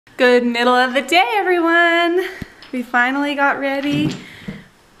Good middle of the day, everyone. We finally got ready.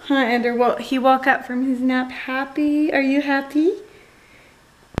 And he woke up from his nap happy. Are you happy?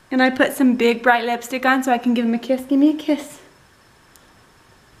 And I put some big bright lipstick on so I can give him a kiss. Give me a kiss.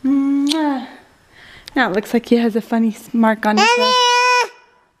 Mwah. Now it looks like he has a funny mark on his head.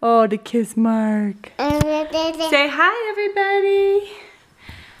 Oh, the kiss mark. Say hi, everybody.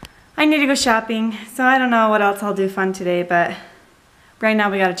 I need to go shopping, so I don't know what else I'll do fun today, but right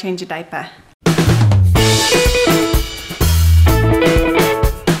now we gotta change a diaper.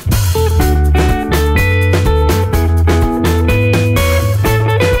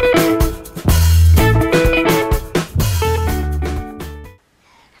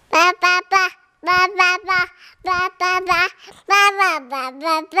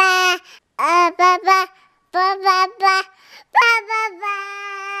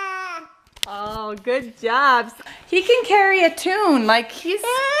 Oh, good job. He can carry a tune, like he's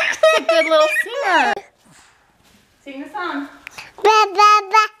a good little singer. Sing the song.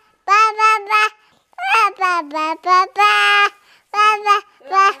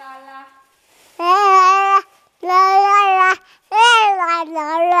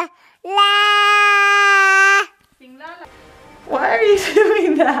 Why are you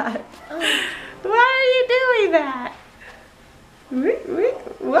doing that? Why are you doing that?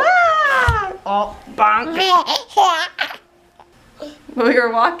 Wow! Oh, bonk. We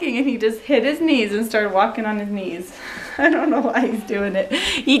were walking and he just hit his knees and started walking on his knees. I don't know why he's doing it.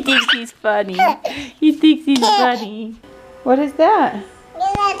 He thinks he's funny. He thinks he's funny. What is that?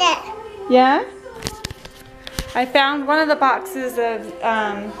 Yeah? I found one of the boxes of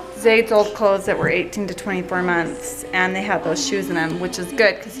Zayd's old clothes that were 18 to 24 months, and they had those shoes in them, which is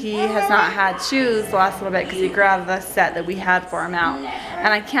good because he has not had shoes the last little bit because he grew out of the set that we had for him out.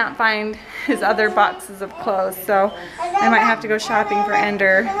 And I can't find his other boxes of clothes, so I might have to go shopping for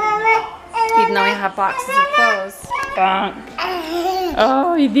Ender, even though we have boxes of clothes.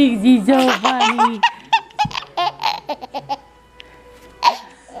 Oh, he thinks he's so funny.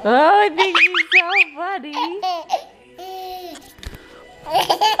 Oh, I think he's so funny.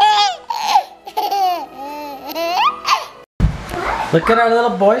 Look at our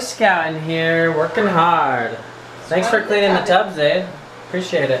little Boy Scout in here, working hard. Thanks for cleaning the tub, Zayd.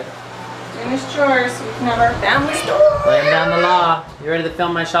 Appreciate it. Doing his chores so we can have our family store. Laying down the law. You ready to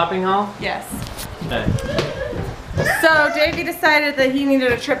film my shopping haul? Yes. Okay. So Davey decided that he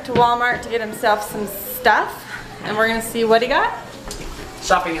needed a trip to Walmart to get himself some stuff, and we're gonna see what he got.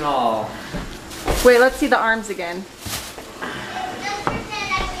 Shopping haul. Wait, let's see the arms again.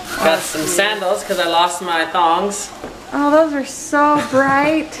 Got some sandals because I lost my thongs. Oh, those are so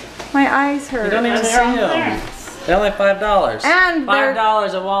bright. My eyes hurt. You don't even see them. They're only $5. And they're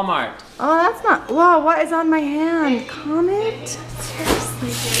 $5 at Walmart. Oh, that's not. Whoa, what is on my hand? Comet?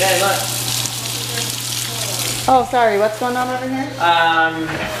 Seriously. Yeah, look. Oh, sorry. What's going on over here?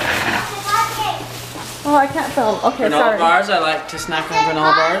 Oh, I can't film. Okay, granola sorry. bars. I like to snack on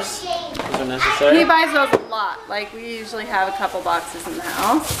granola bars. Those are necessary. He buys those a lot. Like, we usually have a couple boxes in the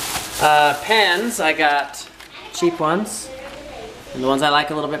house. Pens. I got cheap ones. And the ones I like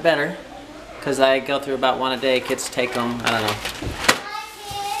a little bit better. Because I go through about one a day. Kids take them. I don't know.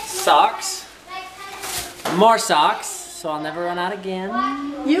 Socks. More socks. So I'll never run out again.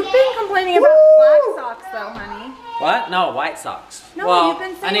 You've been complaining about black socks though, honey. What? No, white socks. No, well, you've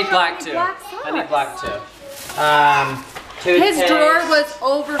been saying I need black too. black socks. I need black too. Toothpaste. His drawer was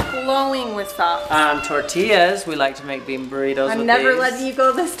overflowing with socks. Tortillas. We like to make bean burritos with I'm never these. letting you go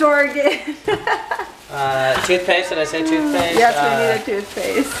to the store again. Toothpaste. Did I say toothpaste? Yes, we need a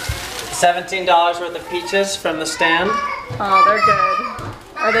toothpaste. $17 worth of peaches from the stand. Oh, they're good.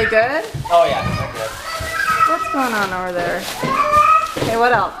 Are they good? Oh yeah, they're good. What's going on over there? Okay,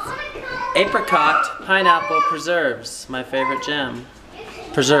 what else? Apricot pineapple preserves, my favorite jam.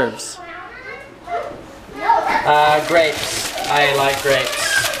 Preserves. Grapes. I like grapes.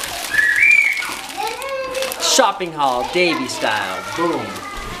 Shopping haul, Davey style. Boom.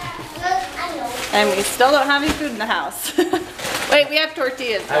 And we still don't have any food in the house. Wait, we have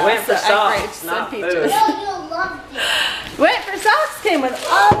tortillas now. I went for socks, grapes not and food. peaches. Went for socks came with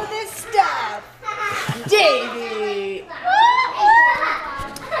all of this stuff. Davey.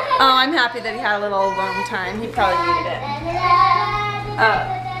 Oh, I'm happy that he had a little alone time. He probably needed it.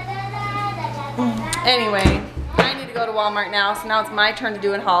 Anyway, I need to go to Walmart now, so now it's my turn to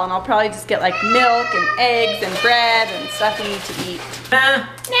do a haul, and I'll probably just get like milk and eggs and bread and stuff we need to eat. Nah,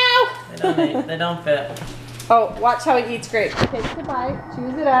 No! they don't fit. Oh, watch how he eats grapes. Takes a bite,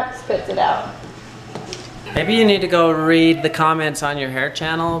 chews it up, spits it out. Maybe you need to go read the comments on your hair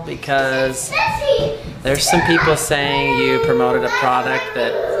channel because there's some people saying you promoted a product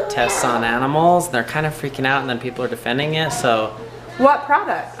that tests on animals. They're kind of freaking out and then people are defending it, so. What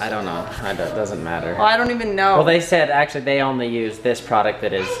product? I don't know. It doesn't matter. Well, I don't even know. Well, they said actually they only use this product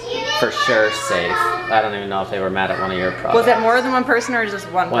that is for sure safe. I don't even know if they were mad at one of your products. Was it more than one person or just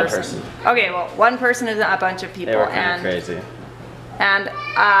one person? One person. Okay, well, one person isn't a bunch of people. They were kind of crazy. And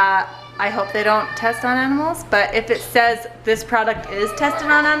I hope they don't test on animals, but if it says this product is tested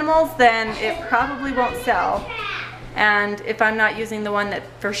on animals, then it probably won't sell. And if I'm not using the one that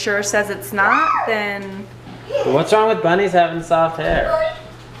for sure says it's not, then... But what's wrong with bunnies having soft hair?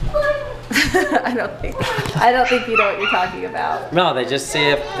 I don't think you know what you're talking about. No, they just see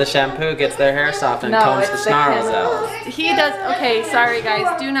if the shampoo gets their hair soft and combs the snarls out. He does, okay, sorry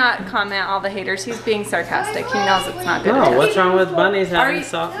guys, do not comment all the haters. He's being sarcastic. He knows it's not good. No, what's wrong with bunnies having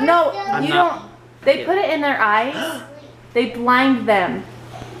soft hair? No, you don't. They put it in their eyes. They blind them.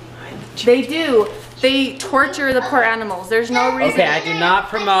 They do. They torture the poor animals. There's no reason. Okay, I do not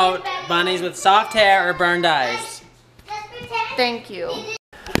promote bunnies with soft hair or burned eyes. Thank you.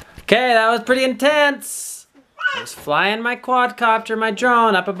 Okay, that was pretty intense. I was flying my quadcopter, my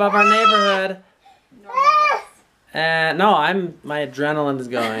drone, up above our neighborhood. And no, my adrenaline is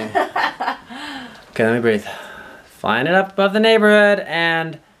going. Okay, let me breathe. Flying it up above the neighborhood,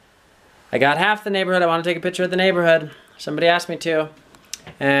 and I got half the neighborhood. I want to take a picture of the neighborhood. Somebody asked me to.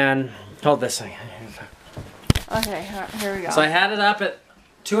 And hold this thing. Okay, here we go. So I had it up at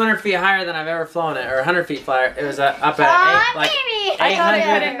 200 feet higher than I've ever flown it, or 100 feet higher. It was up at like 800. I thought it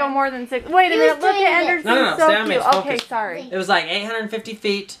couldn't go more than 6. Wait a minute, look at Anderson. No, so stay on me, cute. focus. Okay, sorry. It was like 850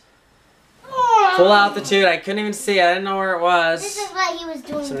 feet. Full altitude. I couldn't even see it. I didn't know where it was. This is what he was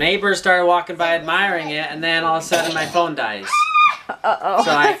doing. Some neighbors started walking by admiring it, and then all of a sudden my phone dies. Uh-oh.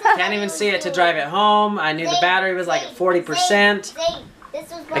 So I can't even see it to drive it home. I knew the battery was like at 40%.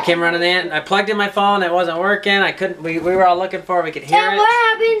 I came running in. I plugged in my phone. It wasn't working. I couldn't. We were all looking for it. We could hear And it. what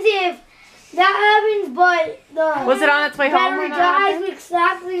happens if that happens, but the Was it on its way home battery when that dies happened?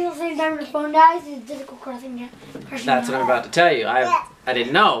 exactly the same time the phone dies? Is difficult crossing it. That's what I'm about to tell you. I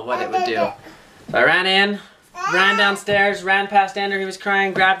didn't know what it would do. So I ran in, ran downstairs, ran past Andrew. He was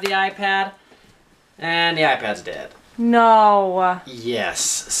crying. Grabbed the iPad, and the iPad's dead. No. Yes.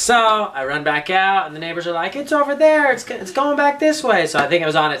 So I run back out, and the neighbors are like, "It's over there. It's going back this way." So I think it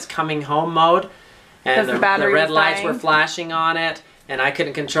was on its coming home mode, and the red lights were flashing on it, and I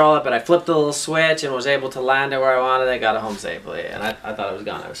couldn't control it. But I flipped the little switch and was able to land it where I wanted. I got it home safely, and I thought it was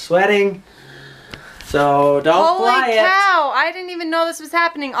gone. I was sweating. So don't fly it. Holy cow! I didn't even know this was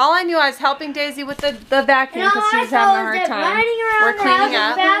happening. All I knew, I was helping Daisy with the vacuum because she was having a hard time. We're cleaning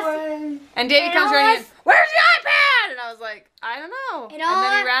up. And Davey comes running in. Where's the iPad? And I was like, I don't know. And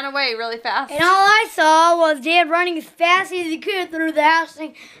then he ran away really fast. And all I saw was Dad running as fast as he could through the house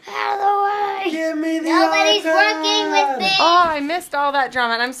saying, out of the way. Give me the Nobody's iPad. working with me. Oh, I missed all that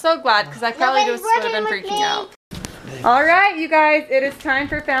drama, and I'm so glad because I probably just would have been freaking out. All right, you guys, it is time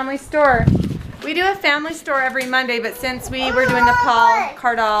for Family Store. We do a family store every Monday, but since we were doing the Paul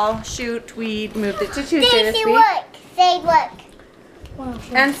Cardall shoot, we moved it to Tuesday this week. Say look.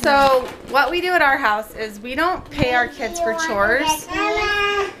 And so what we do at our house is we don't pay our kids for chores.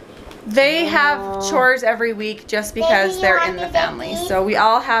 They have chores every week just because they're in the family. So we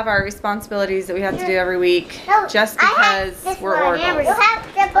all have our responsibilities that we have to do every week just because we're orphans.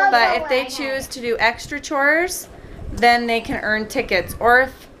 But if they choose to do extra chores, then they can earn tickets.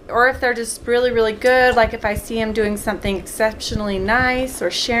 Or if they're just really, really good, like if I see them doing something exceptionally nice or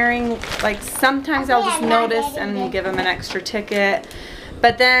sharing, like sometimes I'll just notice and give them an extra ticket.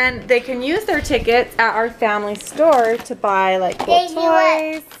 But then they can use their tickets at our family store to buy like cool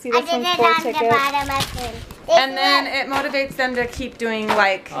toys. See, this one's 4 tickets. And then it motivates them to keep doing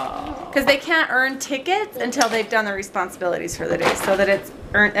like, because they can't earn tickets until they've done their responsibilities for the day, so that it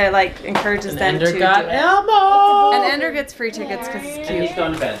like encourages them to do it. Elmo. And Ender gets free tickets because it's cute. And he's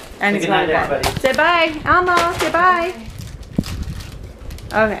going to bed. And he's going to bed. Say bye, Elmo. Say bye.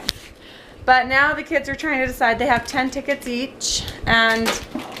 Okay. But now the kids are trying to decide. They have 10 tickets each, and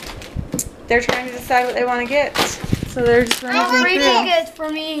they're trying to decide what they want to get. So they're just running Free through. tickets for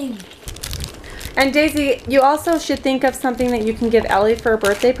me. And Daisy, you also should think of something that you can give Ellie for a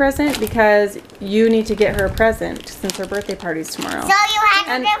birthday present, because you need to get her a present since her birthday party's tomorrow. So you have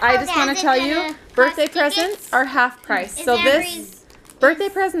And I just want to tell you, birthday presents are half price. So birthday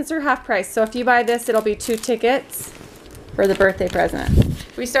presents are half price. So if you buy this, it'll be 2 tickets for the birthday present.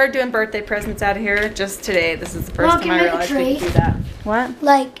 We started doing birthday presents out of here just today. This is the first time I realized we could do that. What?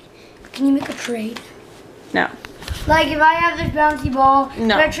 Like, can you make a trade? No. Like if I have this bouncy ball,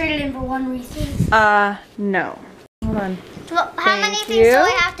 No. can I trade it in for one Reese's? No. Hold on. Well, how many Thank things you. do I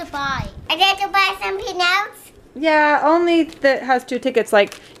have to buy? I get to buy some peanuts? Yeah, only that has 2 tickets.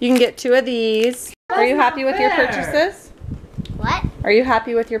 Like, you can get 2 of these. Are you happy with your purchases? What? Are you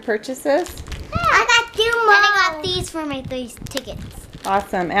happy with your purchases? I got 2 more. And I got these for my 3 tickets.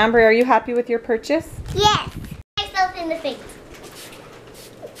 Awesome. Amber, are you happy with your purchase? Yes. Myself in the face.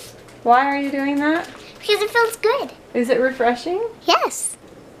 Why are you doing that? Because it feels good. Is it refreshing? Yes.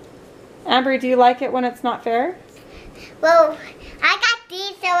 Amber, do you like it when it's not fair? Well, I got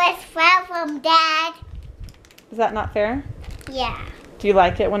these so it's fell from Dad. Is that not fair? Yeah. Do you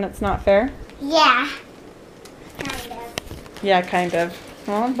like it when it's not fair? Yeah. Kind of. Yeah, kind of.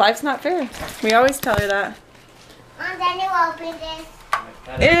 Well, life's not fair. We always tell her that. Then you open this.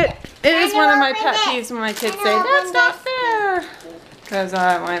 It is you one of my opened pet it. peeves when my kids And say, you that's opened not it. fair. Because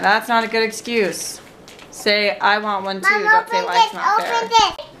that's not a good excuse. Say, I want one too. Mom, Don't say open life's this. not Open fair.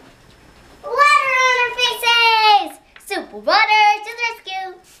 this. Water on our faces. Super water to the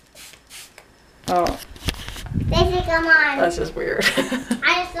rescue. Oh, They think I'm on. that's just weird.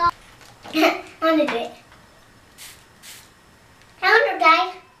 I just saw. On the bit. Counter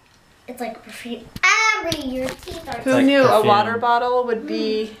guy. It's like perfume. Amber, your teeth are. Who like knew a perfume. water bottle would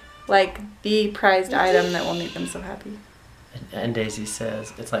be like the prized item that will make them so happy? And Daisy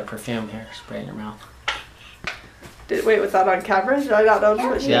says it's like perfume here, spray in your mouth. Wait, was that on camera? Did I not know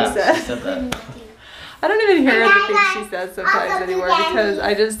what she Yeah, said? she said that. I don't even hear And the I things got she says sometimes awesome anymore Daddy. because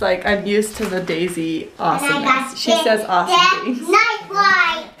I just like, I'm used to the Daisy And I got awesomeness. She says awesome things. Night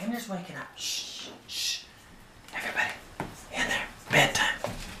fly. Amber's waking up. Shh, shh. Everybody, in there.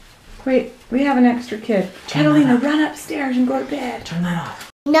 Bedtime. Wait, we have an extra kid. Catalina, run upstairs and go to bed. Turn that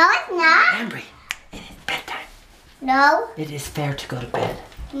off. No, it's not. Amber, it is bedtime. No, It is fair to go to bed.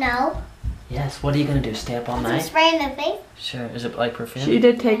 no. Yes. What are you gonna do? Stay up all Some night? spray in the face. Sure. Is it like perfume? She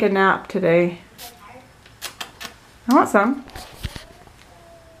did take a nap today. I want some.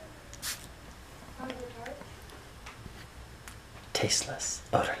 Tasteless,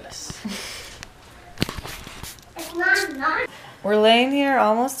 odorless. It's not. We're laying here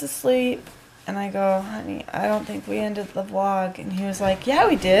almost asleep and I go, honey, I don't think we ended the vlog. And he was like, yeah,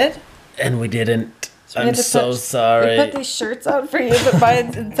 we did. And we didn't. We I'm had to so put- sorry. We put these shirts out for you, but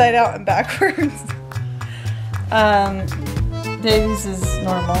mine's inside out and backwards. Daisy's is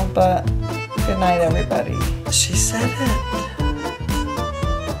normal, but good night, everybody. She said it.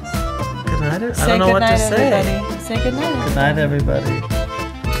 Good night. I Say don't know good what night, to say. everybody. Say good night. Good night, everybody.